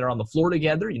chemistry when they're on the floor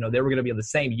together. They were going to be on the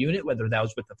same unit, whether that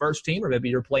was with the first team or maybe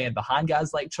you're playing behind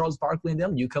guys like Charles Barkley and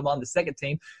them. You come on the second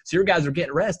team. So your guys are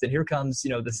getting rest. And here comes,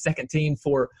 the second team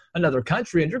for another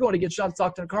country, and you're going to get John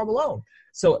Stockton and Karl Malone.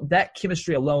 So that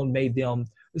chemistry alone made them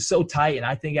so tight. And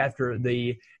I think after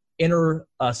the inner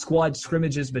squad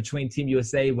scrimmages between Team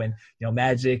USA when,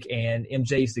 Magic and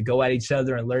MJ used to go at each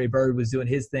other and Larry Bird was doing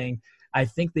his thing, I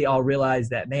think they all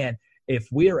realized that, man, if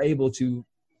we are able to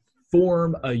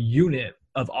form a unit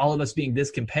of all of us being this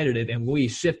competitive and we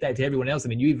shift that to everyone else. I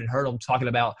mean, you even heard them talking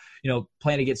about,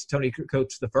 playing against Tony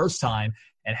Kukoc the first time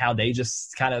and how they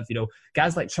just kind of,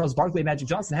 guys like Charles Barkley and Magic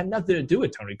Johnson had nothing to do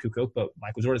with Tony Kukoc, but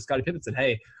Michael Jordan and Scottie Pippen said,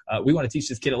 hey, we want to teach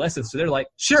this kid a lesson. So they're like,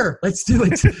 sure, let's do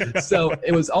it. So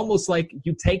it was almost like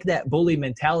you take that bully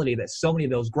mentality that so many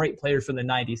of those great players from the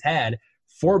 90s had,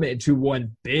 form it into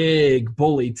one big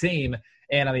bully team.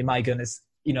 And I mean, my goodness,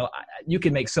 you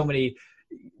can make so many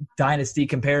dynasty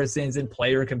comparisons and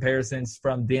player comparisons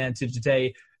from then to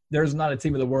today. There's not a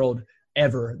team in the world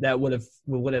ever that would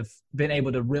have been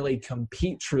able to really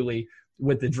compete truly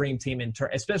with the Dream Team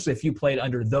especially if you played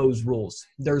under those rules.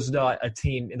 There's not a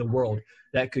team in the world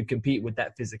that could compete with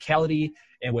that physicality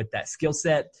and with that skill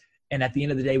set. And at the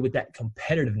end of the day, with that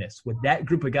competitiveness, with that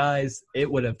group of guys, it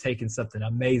would have taken something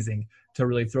amazing to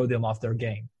really throw them off their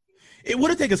game. It would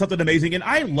have taken something amazing. And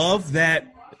I love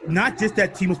that not just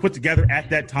that team was put together at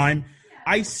that time.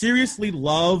 I seriously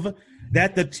love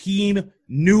that the team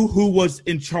knew who was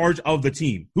in charge of the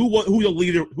team, who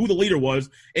the leader was.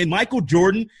 And Michael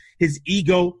Jordan, his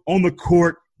ego on the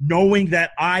court, knowing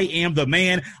that I am the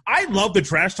man. I love the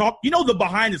trash talk. You know, the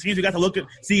behind the scenes you got to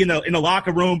see in the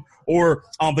locker room, or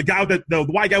the guy with the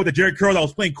white guy with the Jerry curl that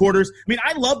was playing quarters. I mean,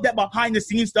 I love that behind the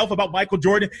scenes stuff about Michael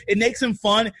Jordan. It makes him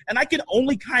fun, and I can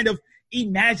only kind of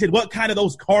imagine what kind of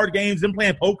those card games, them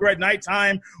playing poker at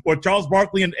nighttime, or Charles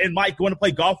Barkley and Mike going to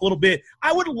play golf a little bit.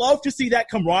 I would love to see that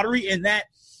camaraderie and that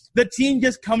the team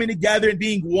just coming together and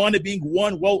being one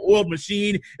well-oiled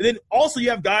machine. And then also you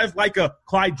have guys like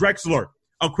Clyde Drexler,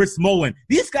 Chris Mullin.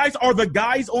 These guys are the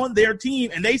guys on their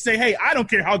team, and they say, hey, I don't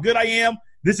care how good I am.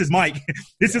 This is Mike.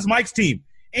 This is Mike's team.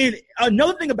 And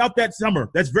another thing about that summer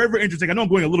that's very, very interesting, I know I'm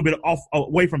going a little bit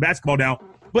away from basketball now,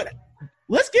 but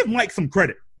let's give Mike some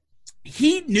credit.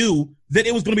 He knew that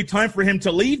it was going to be time for him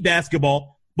to leave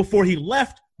basketball before he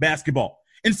left basketball.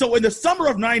 And so in the summer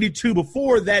of 92,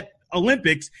 before that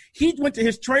Olympics, he went to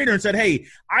his trainer and said, hey,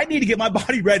 I need to get my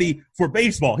body ready for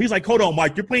baseball. He's like, hold on,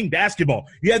 Mike, you're playing basketball.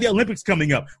 You have the Olympics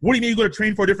coming up. What do you mean you're going to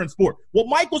train for a different sport? Well,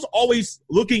 Mike was always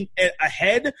looking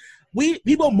ahead.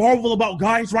 People marvel about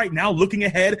guys right now looking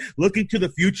ahead, looking to the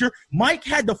future. Mike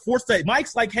had the foresight.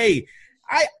 Mike's like, hey,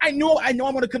 I know I'm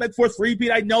going to connect for a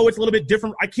three-peat. I know it's a little bit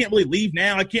different. I can't really leave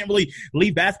now. I can't really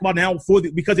leave basketball now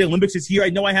because the Olympics is here. I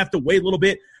know I have to wait a little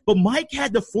bit. But Mike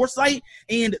had the foresight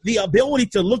and the ability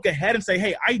to look ahead and say,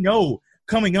 hey, I know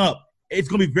coming up, it's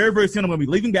going to be very, very soon. I'm going to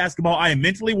be leaving basketball. I am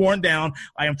mentally worn down.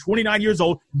 I am 29 years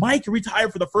old. Mike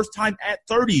retired for the first time at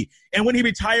 30. And when he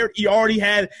retired, he already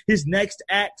had his next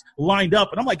act lined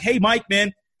up. And I'm like, hey, Mike,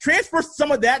 man, transfer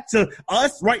some of that to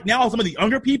us right now, some of the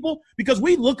younger people, because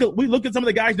we look at some of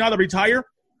the guys now that retire.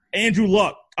 Andrew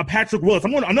Luck, Patrick Willis.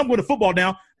 I'm not going to football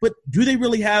now, but do they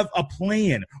really have a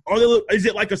plan? Is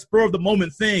it like a spur of the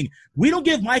moment thing? We don't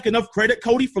give Mike enough credit,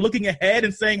 Cody, for looking ahead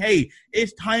and saying, hey,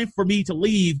 it's time for me to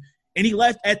leave. And he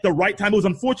left at the right time. It was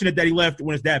unfortunate that he left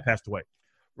when his dad passed away.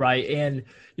 Right. And,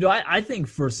 I think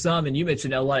for some, and you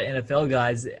mentioned a lot of NFL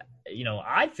guys,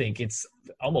 I think it's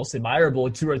almost admirable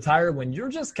to retire when you're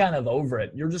just kind of over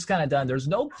it. You're just kind of done. There's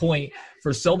no point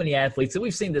for so many athletes, and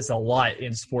we've seen this a lot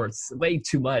in sports, way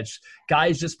too much.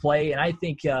 Guys just play, and I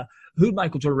think who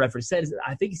Michael Jordan reference said,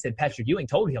 I think he said Patrick Ewing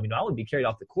told him, I would be carried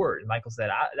off the court. And Michael said,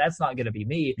 that's not going to be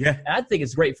me. Yeah. And I think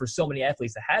it's great for so many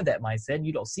athletes to have that mindset. And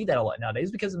you don't see that a lot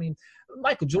nowadays because,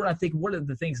 Michael Jordan, I think one of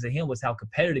the things to him was how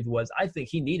competitive he was. I think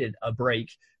he needed a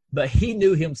break. But he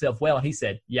knew himself well, and he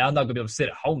said, yeah, I'm not going to be able to sit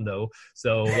at home, though,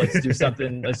 so let's do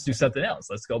something. Let's do something else.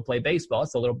 Let's go play baseball.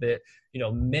 It's a little bit,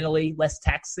 mentally less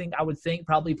taxing, I would think,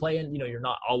 probably playing. You're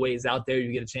not always out there.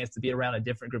 You get a chance to be around a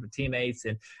different group of teammates,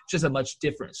 and just a much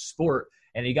different sport.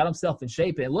 And he got himself in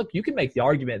shape. And, look, you can make the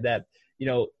argument that,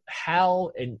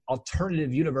 how an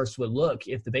alternative universe would look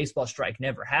if the baseball strike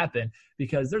never happened,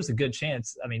 because there's a good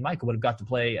chance, Michael would have got to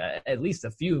play at least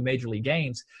a few major league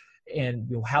games, and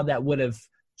how that would have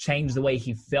changed the way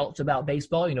he felt about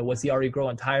baseball. Was he already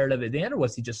growing tired of it then, or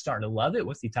was he just starting to love it?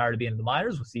 Was he tired of being in the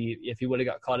minors? If he would have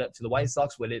got caught up to the White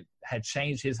Sox, would it had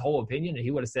changed his whole opinion? And he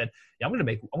would have said, yeah, I'm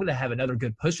going to have another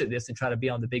good push at this and try to be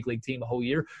on the big league team a whole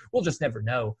year. We'll just never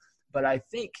know. But I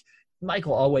think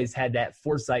Michael always had that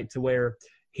foresight to where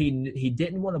he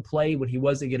didn't want to play when he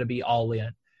wasn't going to be all in.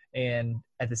 And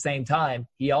at the same time,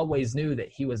 he always knew that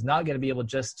he was not going to be able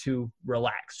just to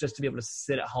relax, just to be able to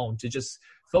sit at home, to just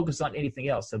focus on anything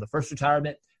else. So the first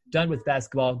retirement, done with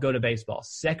basketball, go to baseball.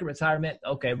 Second retirement,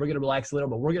 okay, we're going to relax a little,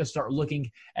 but we're going to start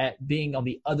looking at being on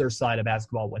the other side of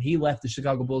basketball. When he left the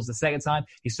Chicago Bulls the second time,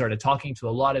 he started talking to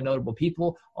a lot of notable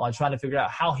people on trying to figure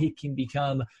out how he can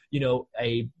become,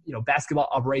 a basketball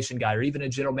operation guy, or even a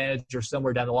general manager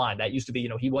somewhere down the line. That used to be,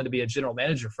 he wanted to be a general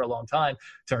manager for a long time.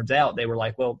 Turns out they were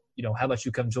like, well, how about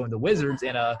you come join the Wizards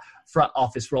in a front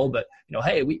office role? But,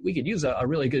 hey, we could use a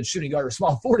really good shooting guard or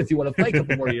small forward if you want to play a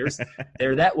couple more years.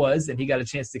 There that was, and he got a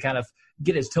chance to kind of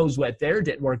get his toes wet there.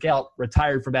 Didn't work out,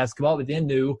 retired from basketball, but then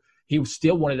knew he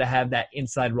still wanted to have that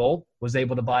inside role, was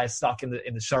able to buy a stock in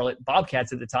the Charlotte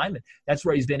Bobcats at the time, and that's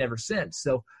where he's been ever since.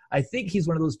 So I think he's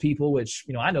one of those people which,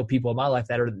 I know people in my life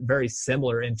that are very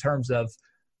similar in terms of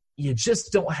you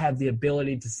just don't have the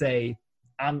ability to say,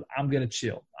 I'm going to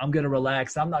chill. I'm going to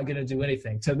relax. I'm not going to do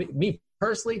anything. To me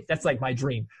personally, that's like my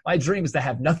dream. My dream is to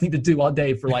have nothing to do all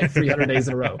day for like 300 days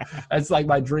in a row. That's like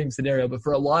my dream scenario. But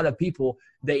for a lot of people,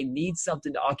 they need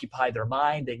something to occupy their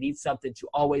mind. They need something to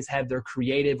always have their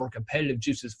creative or competitive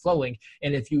juices flowing.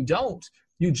 And if you don't,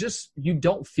 you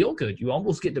don't feel good. You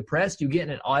almost get depressed. You get in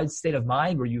an odd state of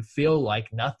mind where you feel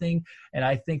like nothing. And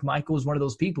I think Michael is one of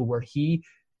those people where he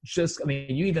just, I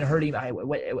mean, you even heard him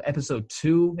episode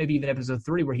 2, maybe even episode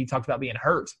 3, where he talked about being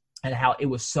hurt and how it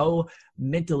was so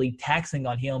mentally taxing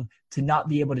on him to not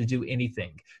be able to do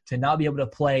anything, to not be able to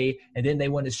play. And then they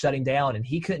went to shutting down and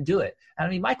he couldn't do it. And I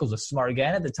mean, Michael's a smart guy.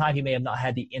 And at the time, he may have not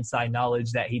had the inside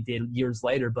knowledge that he did years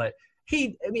later, but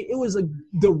it was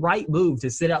the right move to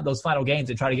sit out those final games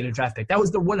and try to get a draft pick. That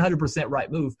was the 100%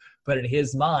 right move. But in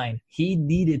his mind, he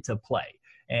needed to play.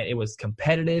 And it was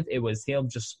competitive. It was him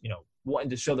just,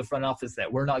 wanting to show the front office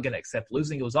that we're not going to accept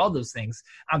losing. It was all those things.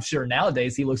 I'm sure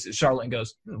nowadays he looks at Charlotte and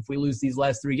goes, if we lose these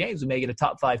last 3 games, we may get a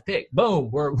top 5 pick.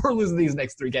 Boom, we're losing these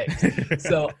next 3 games.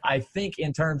 So I think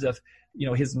in terms of,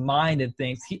 his mind and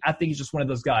things, I think he's just one of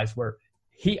those guys where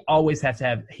he always has to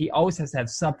have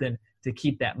something to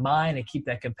keep that mind and keep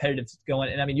that competitive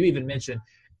going. And I mean, you even mentioned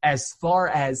as far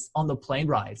as on the plane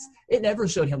rides, it never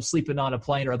showed him sleeping on a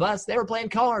plane or a bus. They were playing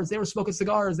cards. They were smoking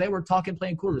cigars. They were talking,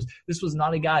 playing quarters. This was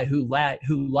not a guy who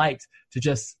liked to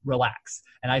just relax.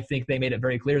 And I think they made it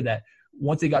very clear that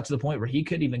once it got to the point where he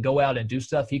couldn't even go out and do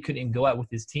stuff, he couldn't even go out with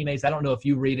his teammates. I don't know if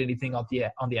you read anything on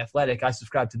the Athletic. I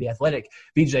subscribe to the Athletic.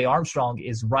 BJ Armstrong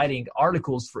is writing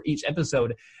articles for each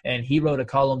episode, and he wrote a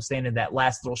column saying in that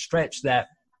last little stretch that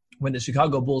when the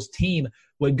Chicago Bulls team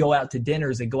would go out to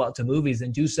dinners and go out to movies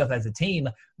and do stuff as a team,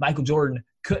 Michael Jordan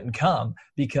couldn't come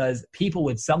because people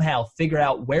would somehow figure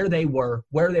out where they were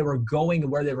going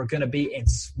and where they were going to be and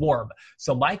swarm.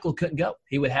 So Michael couldn't go.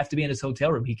 He would have to be in his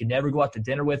hotel room. He could never go out to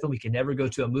dinner with them. He could never go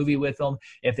to a movie with them.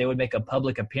 If they would make a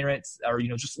public appearance or,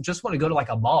 just want to go to like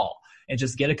a mall and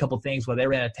just get a couple things while they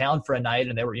were in a town for a night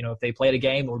and they were, if they played a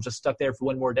game or just stuck there for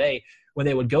one more day, when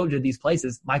they would go to these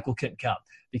places, Michael couldn't come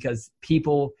because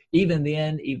people, even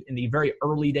then, in the very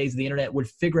early days of the internet, would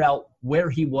figure out where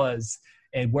he was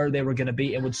and where they were going to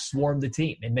be and would swarm the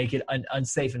team and make it an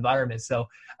unsafe environment. So,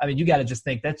 I mean, you got to just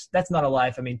think that's not a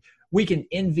life. I mean, we can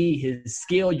envy his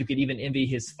skill. You could even envy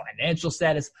his financial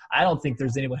status. I don't think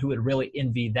there's anyone who would really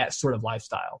envy that sort of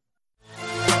lifestyle.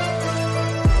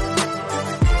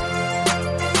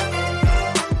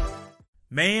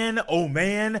 Man, oh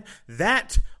man,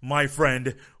 that, my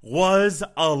friend, was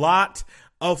a lot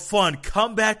of fun.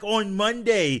 Come back on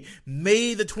Monday,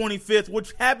 May the 25th,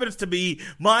 which happens to be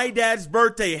my dad's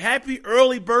birthday. Happy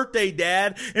early birthday,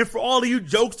 Dad. And for all of you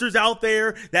jokesters out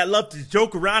there that love to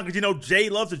joke around, because Jay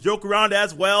loves to joke around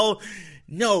as well.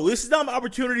 No, this is not my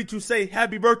opportunity to say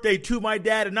happy birthday to my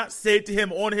dad and not say it to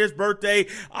him on his birthday.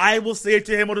 I will say it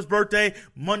to him on his birthday.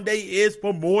 Monday is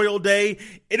Memorial Day.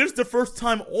 It is the first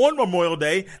time on Memorial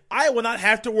Day I will not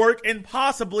have to work in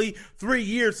possibly 3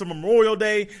 years. So Memorial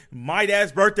Day, my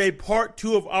dad's birthday, part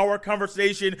 2 of our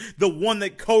conversation, the one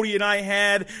that Cody and I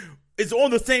had, it's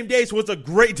on the same day, so it's a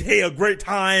great day, a great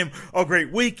time, a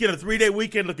great weekend, a 3-day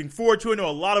weekend. Looking forward to it. I know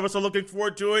a lot of us are looking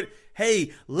forward to it.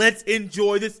 Hey, let's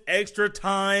enjoy this extra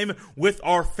time with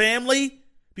our family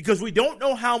because we don't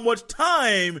know how much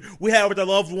time we have with our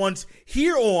loved ones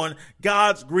here on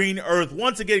God's green earth.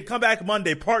 Once again, come back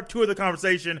Monday. Part 2 of the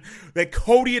conversation that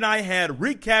Cody and I had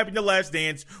recapping The Last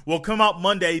Dance will come out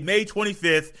Monday, May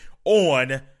 25th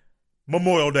on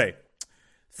Memorial Day.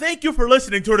 Thank you for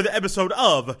listening to the episode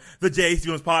of the Jay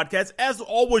Stevens Podcast. As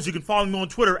always, you can follow me on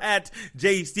Twitter at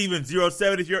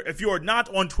JStevens07. If you are not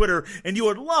on Twitter and you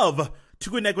would love to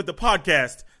connect with the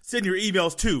podcast, send your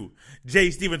emails to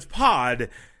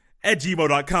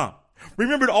jstevenspod@gmail.com.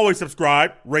 Remember to always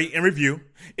subscribe, rate, and review.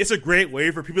 It's a great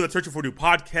way for people that are searching for new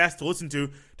podcasts to listen to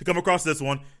come across this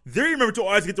one. Then remember to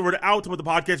always get the word out about the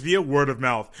podcast via word of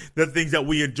mouth. The things that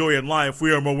we enjoy in life,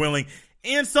 we are more willing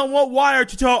and somewhat wired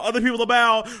to tell other people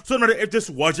about. So no matter if this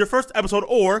was your first episode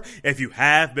or if you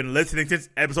have been listening since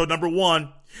episode number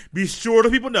 1, be sure to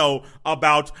let people know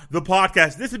about the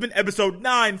podcast. This has been episode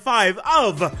 95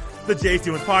 of the Jay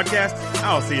Stevens Podcast.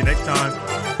 I'll see you next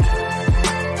time.